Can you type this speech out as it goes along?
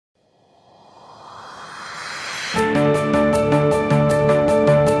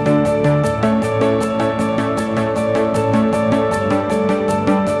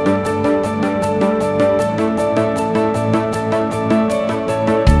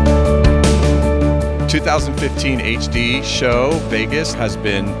2015 HD show, Vegas, has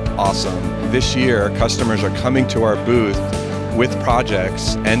been awesome. This year, customers are coming to our booth with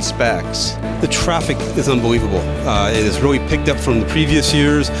projects and specs. The traffic is unbelievable. It has really picked up from the previous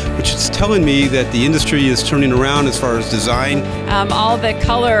years, which is telling me that the industry is turning around as far as design. All the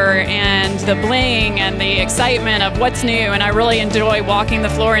color and the bling and the excitement of what's new, and I really enjoy walking the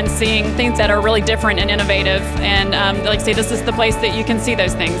floor and seeing things that are really different and innovative. And like I say, this is the place that you can see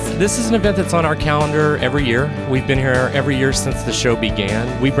those things. This is an event that's on our calendar every year. We've been here every year since the show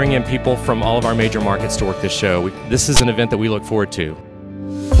began. We bring in people from all of our major markets to work this show. This is an event that we look forward to.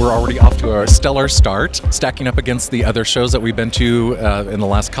 We're already off to a stellar start, stacking up against the other shows that we've been to in the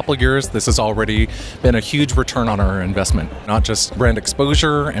last couple of years. This has already been a huge return on our investment. Not just brand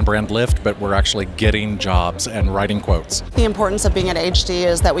exposure and brand lift, but we're actually getting jobs and writing quotes. The importance of being at HD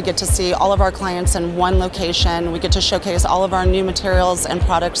is that we get to see all of our clients in one location. We get to showcase all of our new materials and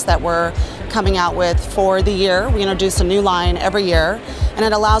products that we're coming out with for the year. We introduce a new line every year, and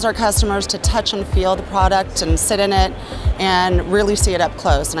it allows our customers to touch and feel the product and sit in it and really see it up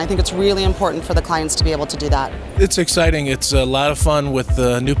close. And I think it's really important for the clients to be able to do that. It's exciting. It's a lot of fun with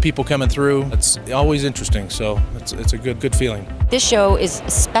new people coming through. It's always interesting, so it's a good feeling. This show is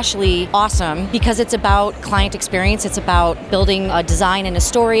especially awesome because it's about client experience. It's about building a design and a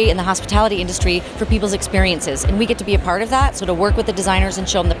story in the hospitality industry for people's experiences. And we get to be a part of that, so to work with the designers and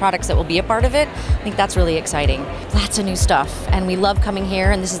show them the products that will be a part of it, I think that's really exciting. Lots of new stuff, and we love coming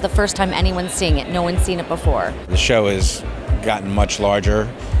here, and this is the first time anyone's seeing it. No one's seen it before. The show has gotten much larger.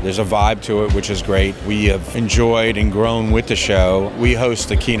 There's a vibe to it, which is great. We have enjoyed and grown with the show. We host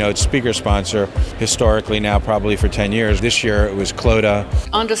the keynote speaker sponsor historically now probably for 10 years. This year it was Clota.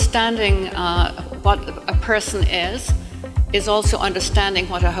 Understanding what a person is also understanding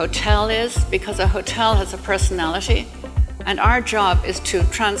what a hotel is, because a hotel has a personality. And our job is to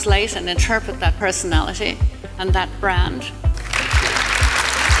translate and interpret that personality and that brand.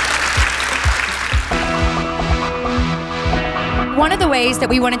 One of the ways that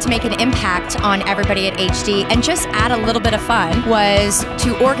we wanted to make an impact on everybody at HD and just add a little bit of fun was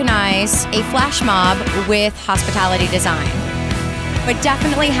to organize a flash mob with hospitality design. It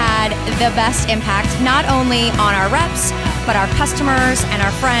definitely had the best impact, not only on our reps, but our customers and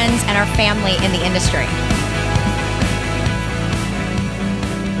our friends and our family in the industry.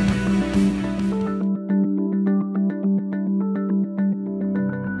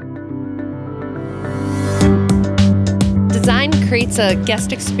 Design creates a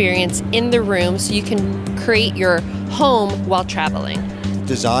guest experience in the room so you can create your home while traveling.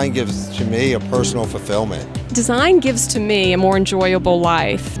 Design gives to me a personal fulfillment. Design gives to me a more enjoyable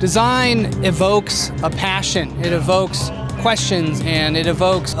life. Design evokes a passion, it evokes questions, and it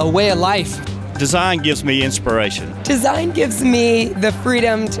evokes a way of life. Design gives me inspiration. Design gives me the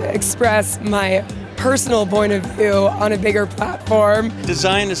freedom to express my personal point of view on a bigger platform.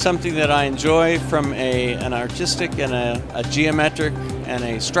 Design is something that I enjoy from an artistic and a geometric and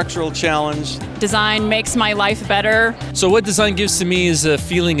a structural challenge. Design makes my life better. So what design gives to me is a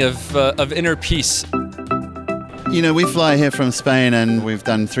feeling of inner peace. You know, we fly here from Spain and we've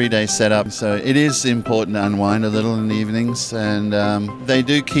done 3-day setup, so it is important to unwind a little in the evenings, and they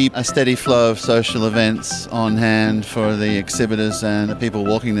do keep a steady flow of social events on hand for the exhibitors and the people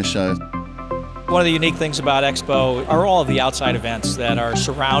walking the show. One of the unique things about Expo are all of the outside events that are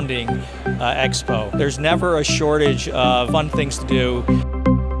surrounding Expo. There's never a shortage of fun things to do.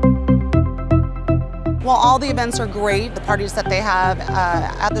 Well, all the events are great. The parties that they have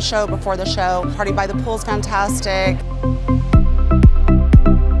at the show, before the show, Party by the Pool is fantastic.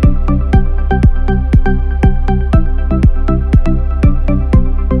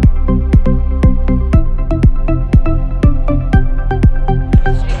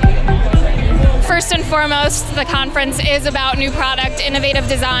 First and foremost, the conference is about new product, innovative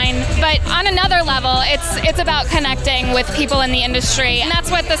design, but on another level, it's about connecting with people in the industry, and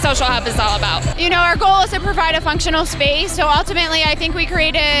that's what the Social Hub is all about. You know, our goal is to provide a functional space, so ultimately I think we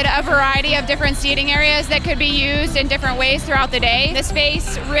created a variety of different seating areas that could be used in different ways throughout the day. The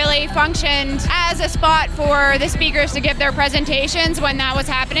space really functioned as a spot for the speakers to give their presentations when that was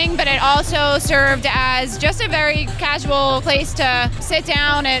happening, but it also served as just a very casual place to sit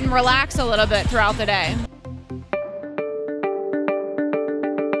down and relax a little bit throughout the day.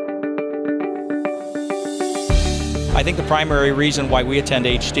 I think the primary reason why we attend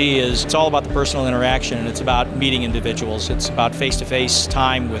HD is it's all about the personal interaction, and it's about meeting individuals. It's about face-to-face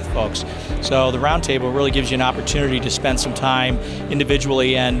time with folks. So the roundtable really gives you an opportunity to spend some time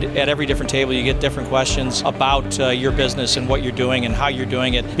individually, and at every different table you get different questions about your business and what you're doing and how you're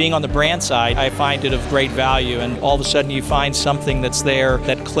doing it. Being on the brand side, I find it of great value, and all of a sudden you find something that's there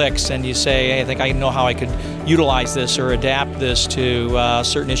that clicks, and you say, hey, I think I know how I could utilize this or adapt this to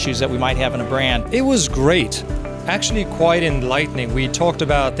certain issues that we might have in a brand. It was great. Actually quite enlightening. We talked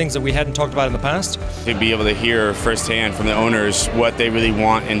about things that we hadn't talked about in the past. To be able to hear firsthand from the owners what they really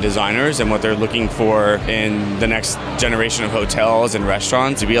want in designers and what they're looking for in the next generation of hotels and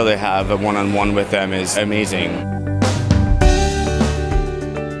restaurants, to be able to have a one-on-one with them is amazing.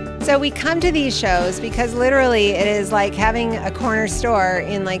 So we come to these shows because literally it is like having a corner store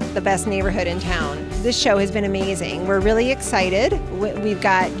in like the best neighborhood in town. This show has been amazing. We're really excited. We've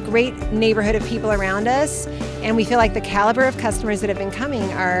got great neighborhood of people around us, and we feel like the caliber of customers that have been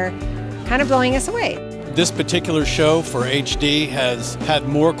coming are kind of blowing us away. This particular show for HD has had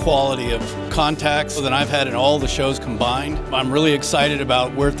more quality of contacts than I've had in all the shows combined. I'm really excited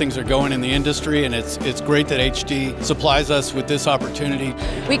about where things are going in the industry, and it's great that HD supplies us with this opportunity.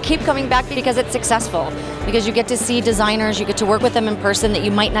 We keep coming back because it's successful, because you get to see designers, you get to work with them in person that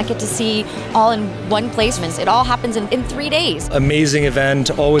you might not get to see all in one place. It all happens in 3 days. Amazing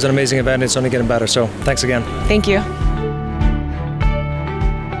event, always an amazing event. It's only getting better, so thanks again. Thank you.